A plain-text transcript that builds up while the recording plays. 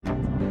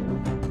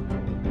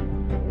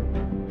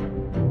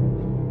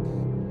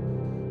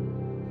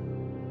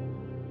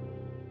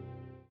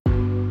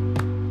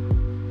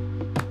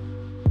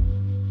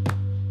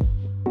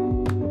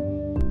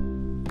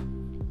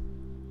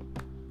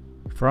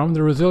From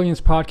the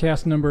Resilience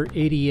Podcast number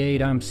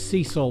 88, I'm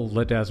Cecil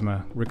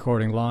Ledesma,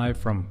 recording live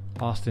from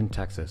Austin,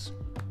 Texas.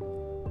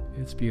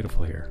 It's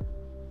beautiful here.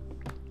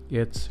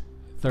 It's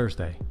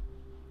Thursday,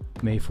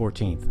 May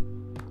 14th.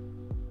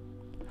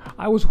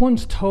 I was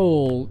once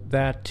told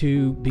that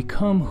to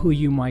become who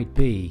you might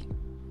be,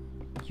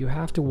 you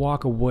have to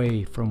walk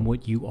away from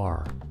what you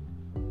are.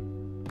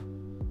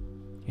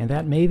 And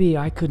that maybe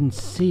I couldn't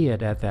see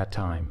it at that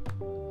time.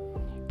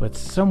 But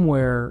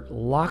somewhere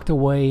locked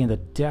away in the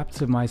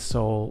depths of my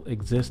soul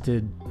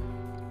existed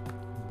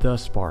the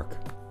spark,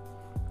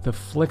 the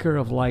flicker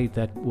of light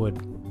that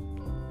would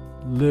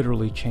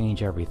literally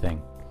change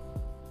everything.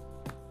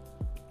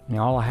 And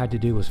all I had to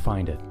do was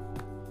find it.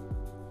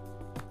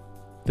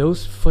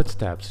 Those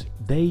footsteps,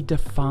 they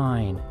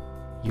define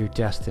your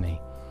destiny.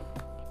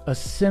 A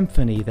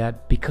symphony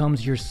that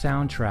becomes your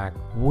soundtrack,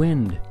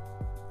 wind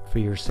for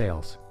your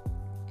sails.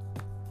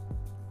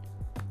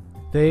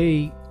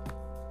 They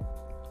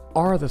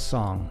are the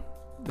song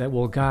that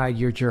will guide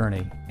your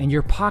journey. And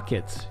your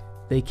pockets,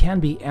 they can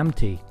be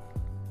empty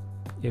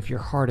if your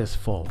heart is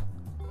full.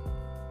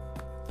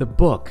 The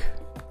book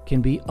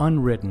can be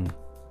unwritten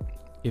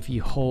if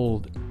you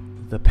hold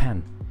the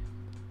pen.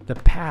 The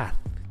path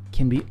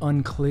can be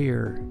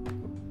unclear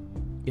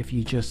if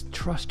you just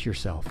trust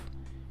yourself.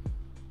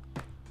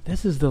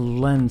 This is the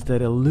lens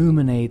that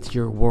illuminates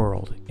your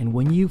world. And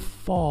when you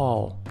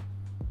fall,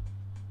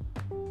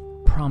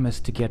 promise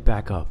to get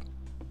back up.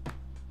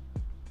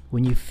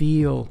 When you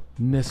feel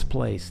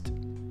misplaced,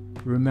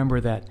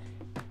 remember that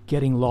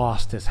getting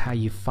lost is how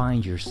you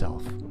find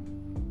yourself.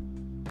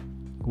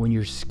 When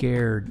you're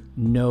scared,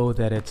 know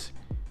that it's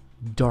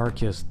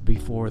darkest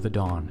before the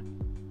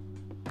dawn.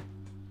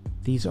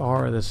 These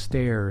are the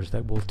stairs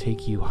that will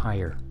take you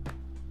higher.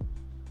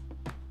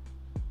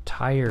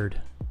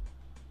 Tired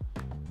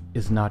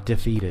is not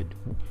defeated.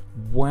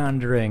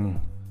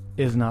 Wandering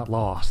is not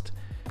lost.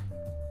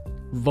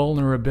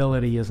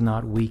 Vulnerability is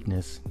not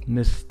weakness.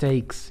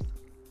 Mistakes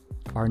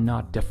are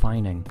not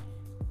defining.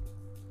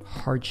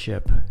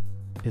 Hardship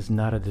is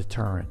not a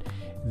deterrent.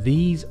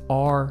 These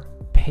are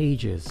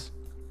pages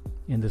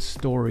in the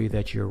story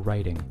that you're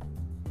writing.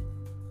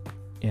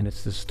 And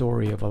it's the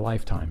story of a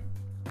lifetime.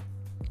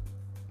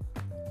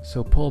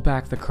 So pull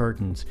back the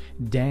curtains,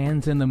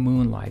 dance in the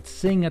moonlight,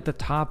 sing at the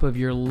top of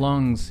your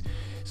lungs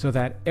so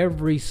that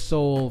every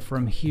soul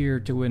from here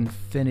to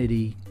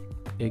infinity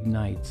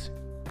ignites.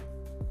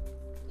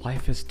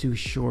 Life is too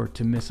short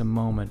to miss a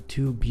moment,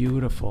 too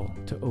beautiful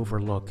to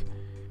overlook.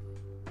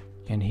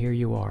 And here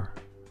you are,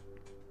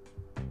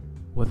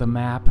 with a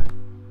map,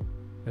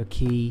 a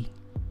key,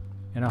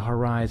 and a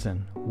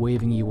horizon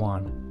waving you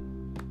on.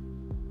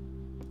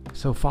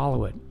 So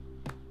follow it.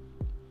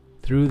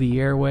 Through the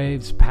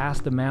airwaves,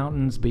 past the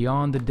mountains,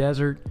 beyond the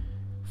desert,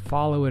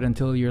 follow it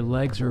until your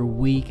legs are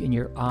weak and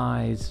your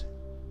eyes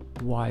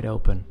wide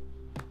open.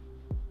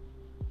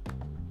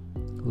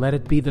 Let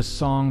it be the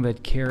song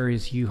that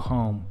carries you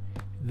home.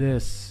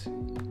 This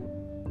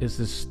is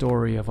the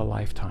story of a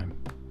lifetime.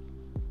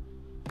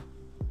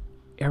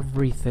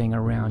 Everything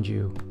around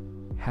you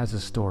has a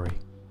story.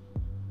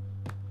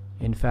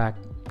 In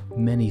fact,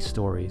 many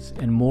stories.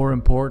 And more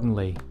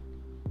importantly,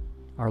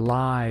 our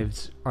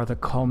lives are the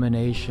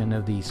culmination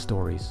of these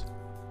stories.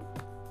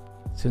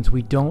 Since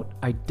we don't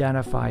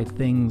identify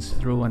things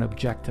through an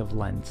objective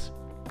lens,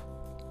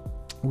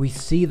 we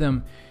see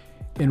them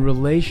in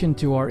relation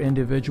to our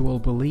individual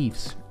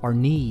beliefs, our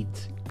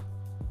needs.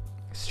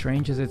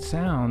 Strange as it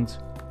sounds,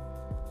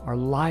 our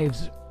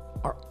lives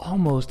are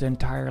almost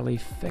entirely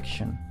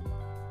fiction.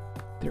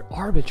 They're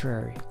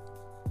arbitrary.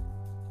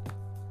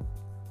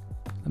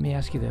 Let me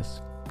ask you this.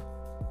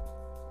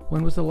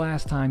 When was the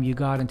last time you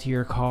got into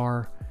your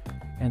car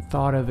and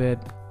thought of it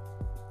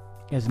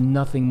as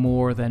nothing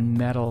more than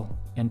metal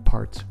and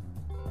parts?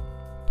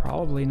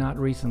 Probably not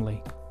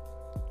recently.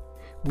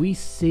 We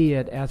see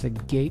it as a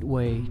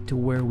gateway to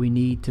where we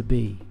need to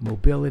be.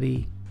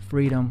 Mobility,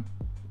 freedom.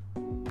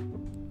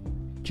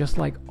 Just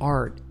like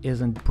art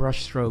isn't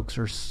brushstrokes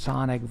or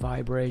sonic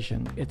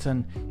vibration, it's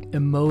an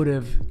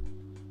emotive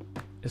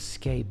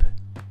escape.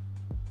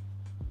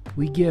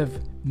 We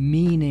give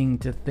meaning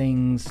to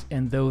things,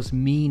 and those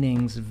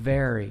meanings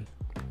vary.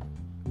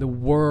 The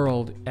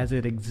world as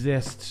it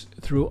exists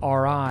through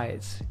our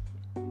eyes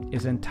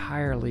is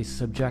entirely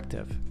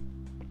subjective.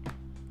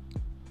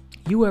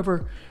 You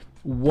ever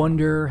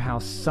wonder how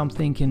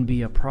something can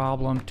be a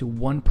problem to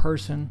one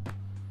person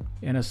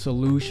and a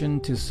solution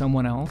to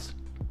someone else?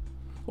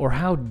 Or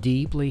how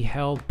deeply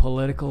held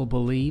political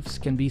beliefs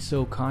can be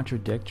so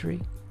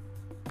contradictory?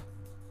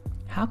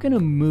 How can a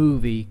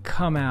movie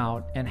come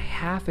out and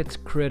half its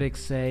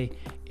critics say,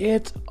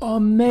 it's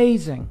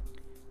amazing,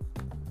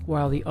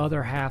 while the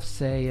other half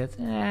say it's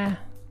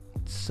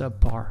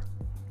subpar?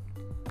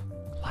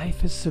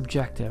 Life is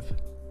subjective.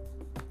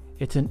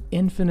 It's an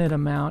infinite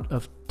amount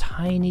of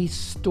tiny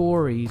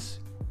stories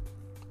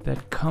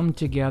that come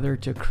together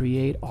to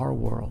create our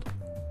world.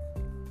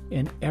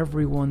 And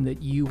everyone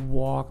that you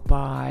walk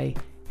by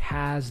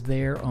has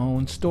their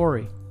own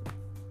story.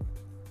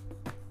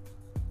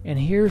 And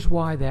here's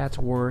why that's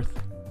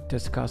worth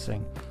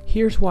discussing.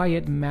 Here's why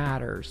it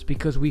matters,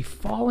 because we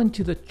fall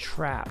into the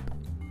trap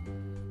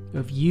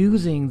of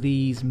using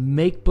these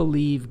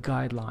make-believe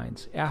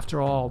guidelines.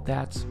 After all,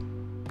 that's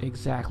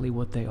exactly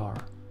what they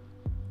are.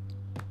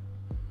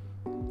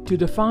 To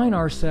define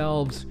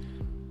ourselves,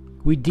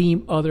 we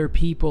deem other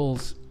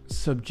people's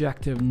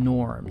subjective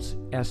norms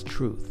as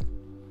truth,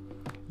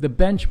 the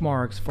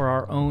benchmarks for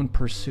our own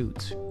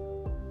pursuits.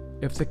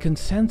 If the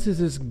consensus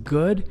is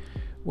good,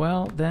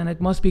 well, then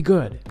it must be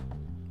good.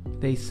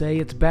 They say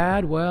it's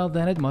bad, well,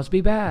 then it must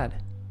be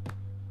bad.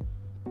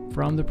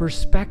 From the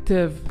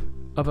perspective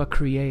of a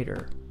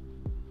creator,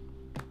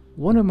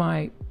 one of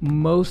my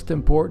most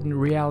important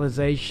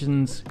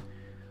realizations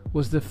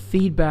was the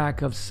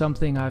feedback of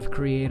something I've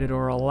created,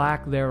 or a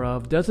lack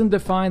thereof, doesn't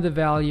define the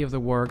value of the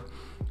work.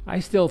 I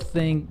still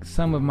think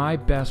some of my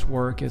best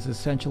work is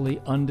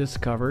essentially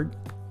undiscovered.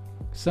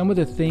 Some of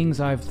the things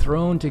I've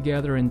thrown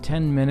together in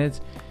 10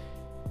 minutes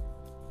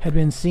had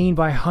been seen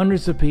by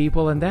hundreds of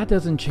people, and that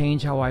doesn't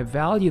change how I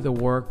value the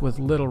work with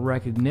little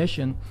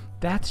recognition.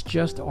 That's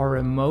just our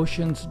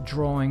emotions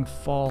drawing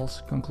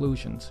false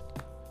conclusions.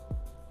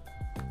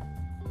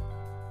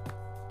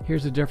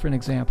 Here's a different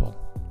example.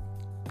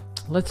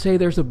 Let's say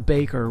there's a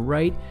baker,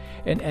 right?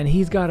 And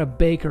he's got a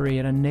bakery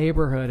in a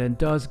neighborhood and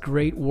does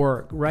great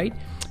work, right?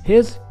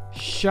 His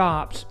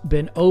shop's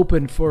been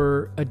open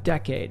for a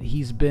decade.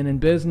 He's been in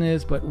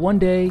business, but one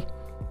day,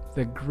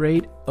 the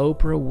great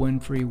Oprah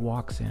Winfrey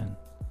walks in,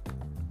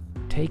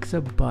 takes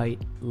a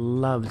bite,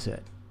 loves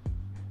it.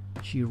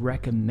 She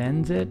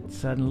recommends it.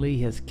 Suddenly,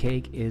 his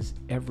cake is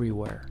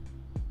everywhere.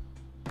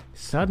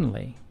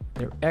 Suddenly,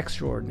 they're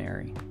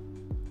extraordinary.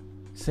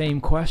 Same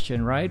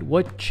question, right?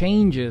 What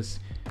changes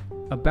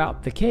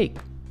about the cake?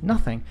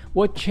 Nothing.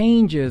 What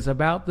changes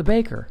about the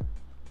baker?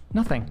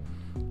 Nothing.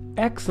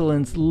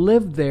 Excellence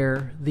lived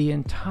there the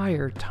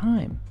entire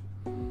time.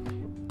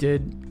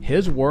 Did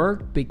his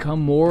work become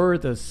more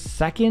the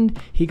second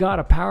he got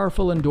a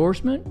powerful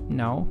endorsement?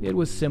 No, it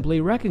was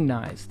simply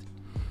recognized.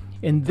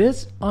 In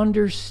this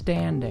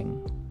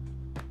understanding,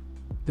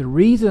 the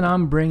reason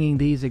I'm bringing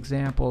these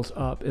examples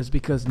up is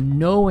because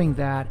knowing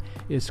that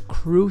is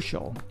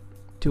crucial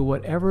to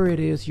whatever it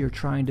is you're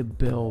trying to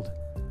build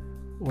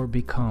or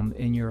become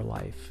in your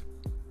life.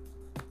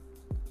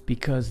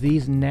 Because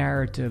these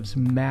narratives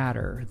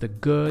matter. The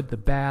good, the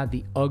bad,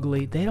 the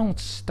ugly, they don't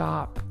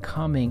stop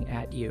coming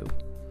at you.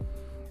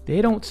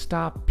 They don't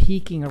stop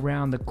peeking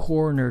around the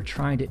corner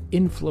trying to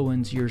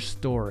influence your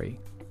story.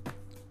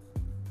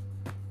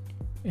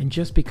 And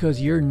just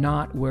because you're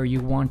not where you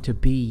want to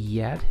be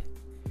yet,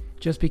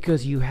 just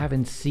because you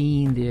haven't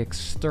seen the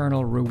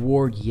external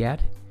reward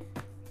yet,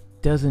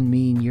 doesn't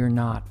mean you're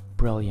not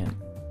brilliant.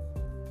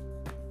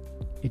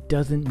 It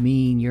doesn't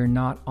mean you're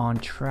not on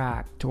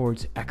track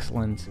towards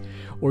excellence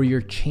or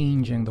you're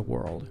changing the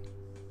world.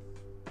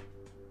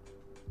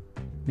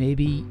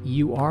 Maybe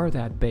you are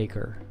that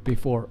baker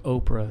before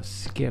Oprah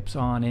skips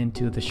on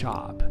into the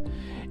shop.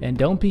 And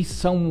don't be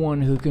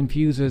someone who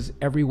confuses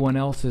everyone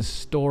else's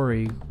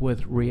story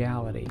with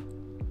reality.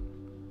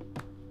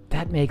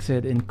 That makes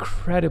it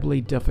incredibly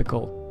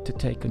difficult to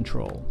take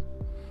control.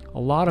 A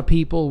lot of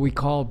people we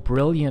call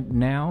brilliant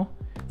now,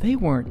 they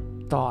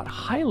weren't thought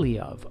highly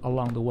of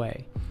along the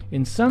way.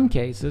 In some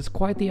cases,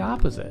 quite the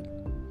opposite.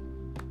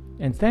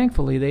 And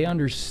thankfully, they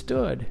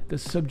understood the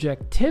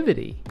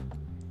subjectivity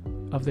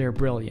of their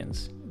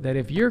brilliance. That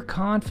if you're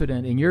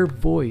confident in your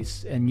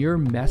voice and your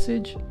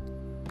message,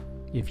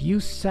 if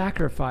you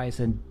sacrifice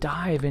and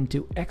dive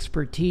into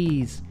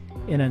expertise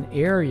in an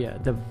area,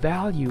 the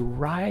value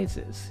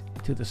rises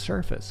to the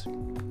surface.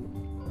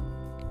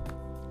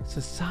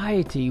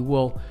 Society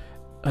will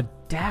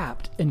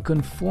adapt and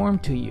conform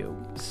to you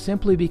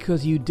simply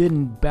because you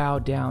didn't bow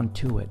down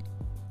to it.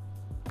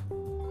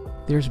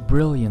 There's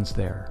brilliance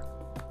there.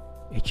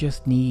 It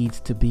just needs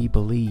to be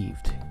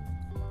believed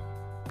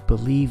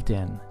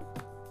in,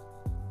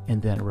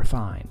 and then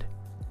refined.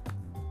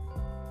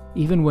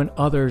 Even when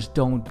others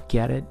don't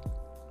get it,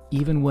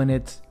 even when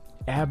it's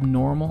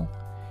abnormal,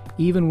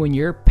 even when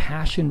your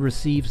passion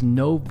receives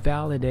no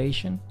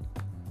validation.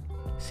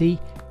 See,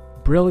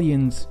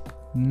 brilliance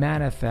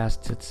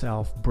manifests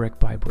itself brick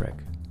by brick.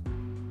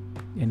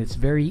 And it's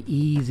very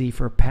easy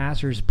for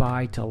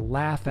passers-by to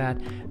laugh at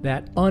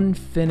that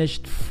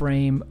unfinished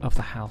frame of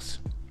the house.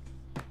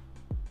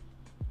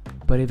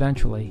 But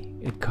eventually,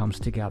 it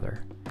comes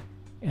together.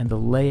 And the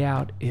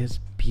layout is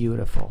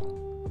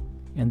beautiful.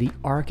 And the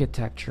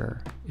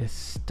architecture is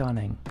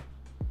stunning.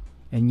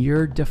 And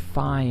your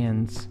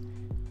defiance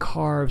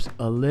carves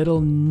a little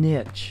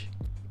niche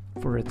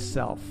for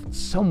itself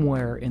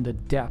somewhere in the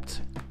depths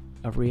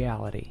of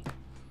reality.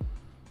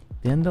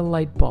 Then the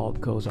light bulb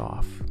goes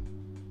off.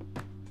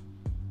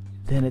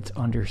 Then it's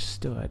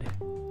understood.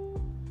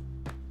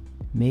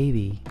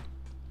 Maybe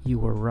you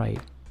were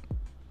right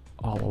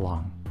all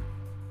along.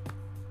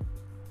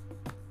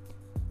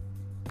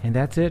 And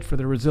that's it for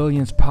the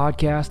Resilience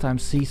Podcast. I'm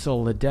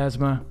Cecil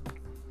Ledesma.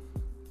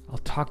 I'll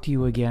talk to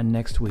you again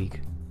next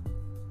week.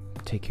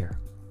 Take care.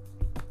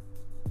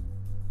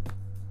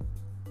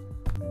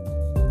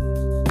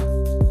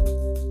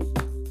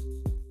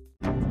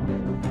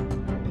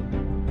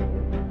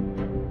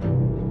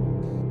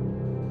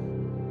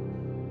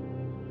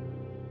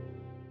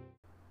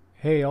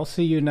 Hey, I'll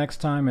see you next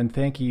time, and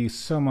thank you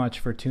so much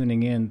for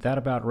tuning in. That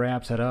about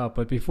wraps it up.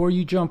 But before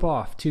you jump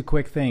off, two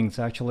quick things,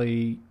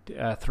 actually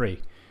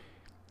three.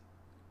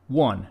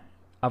 One,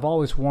 I've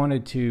always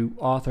wanted to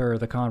author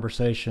the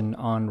conversation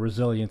on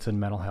resilience and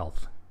mental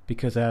health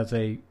because as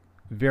a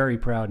very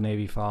proud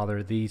Navy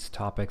father, these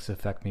topics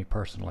affect me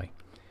personally.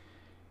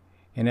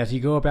 And as you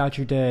go about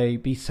your day,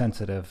 be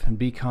sensitive and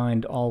be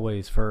kind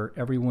always, for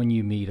everyone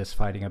you meet is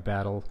fighting a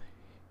battle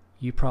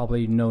you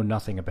probably know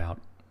nothing about.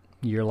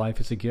 Your life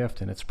is a gift,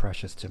 and it's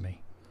precious to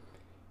me.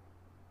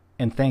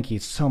 And thank you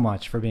so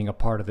much for being a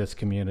part of this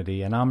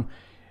community. And I'm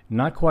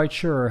not quite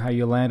sure how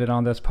you landed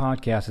on this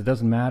podcast. It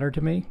doesn't matter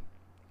to me.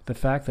 The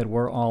fact that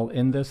we're all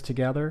in this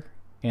together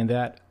and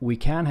that we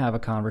can have a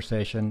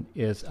conversation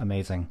is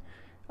amazing.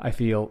 I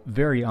feel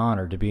very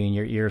honored to be in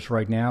your ears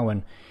right now,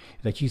 and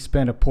that you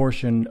spend a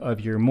portion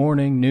of your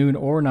morning, noon,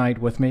 or night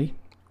with me.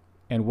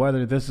 And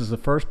whether this is the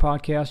first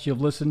podcast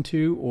you've listened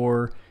to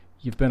or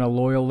you've been a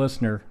loyal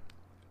listener,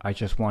 I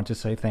just want to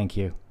say thank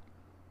you.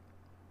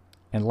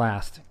 And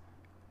last,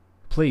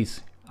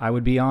 please, I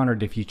would be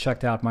honored if you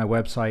checked out my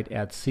website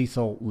at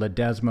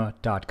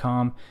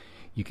cecilledesma.com.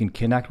 You can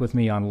connect with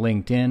me on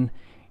LinkedIn.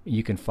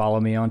 You can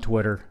follow me on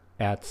Twitter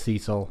at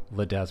Cecil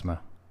Ledesma.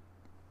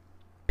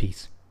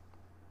 Peace.